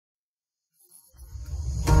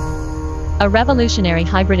A revolutionary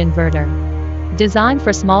hybrid inverter. Designed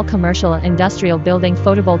for small commercial and industrial building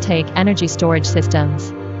photovoltaic energy storage systems.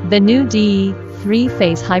 The new Deye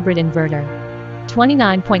 3-phase hybrid inverter.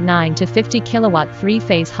 29.9 to 50 kilowatt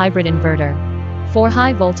 3-phase hybrid inverter. 4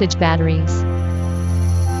 high voltage batteries.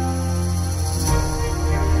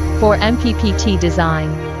 For MPPT design.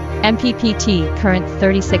 MPPT current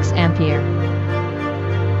 36 ampere.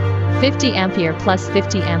 50 ampere plus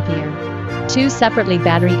 50 ampere. 2 separately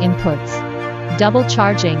battery inputs. Double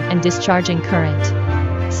charging and discharging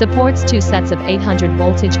current. Supports 2 sets of 800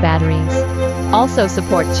 voltage batteries. Also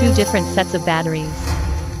support 2 different sets of batteries.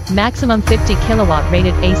 Maximum 50 kilowatt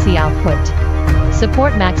rated AC output.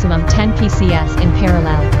 Support maximum 10 PCS in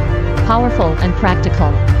parallel. Powerful and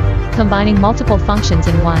practical. Combining multiple functions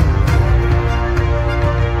in one.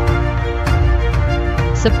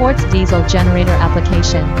 Supports diesel generator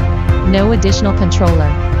application. No additional controller.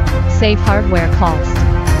 Save hardware cost.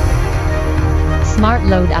 Smart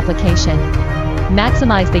load application.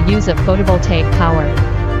 Maximize the use of photovoltaic power.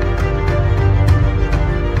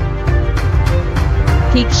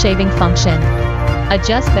 Peak shaving function.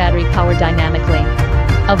 Adjust battery power dynamically.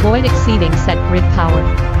 Avoid exceeding set grid power.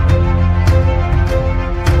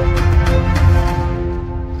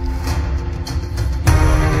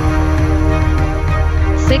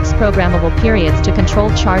 Six programmable periods to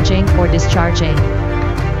control charging or discharging.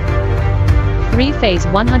 3-phase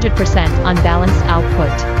 100% unbalanced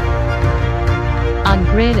output.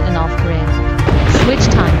 On-grid and off-grid. Switch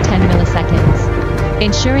time 10 milliseconds.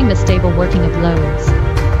 Ensuring the stable working of loads.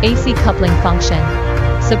 AC coupling function.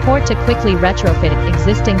 Support to quickly retrofit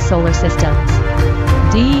existing solar systems.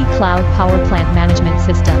 Deye Cloud Power Plant Management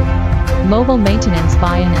System. Mobile maintenance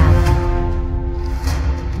via an app.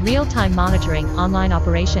 Real-time monitoring, online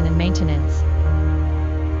operation and maintenance.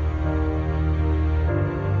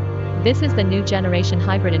 This is the new generation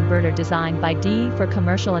hybrid inverter designed by Deye for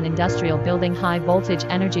commercial and industrial building high voltage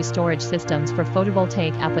energy storage systems for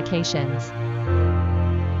photovoltaic applications.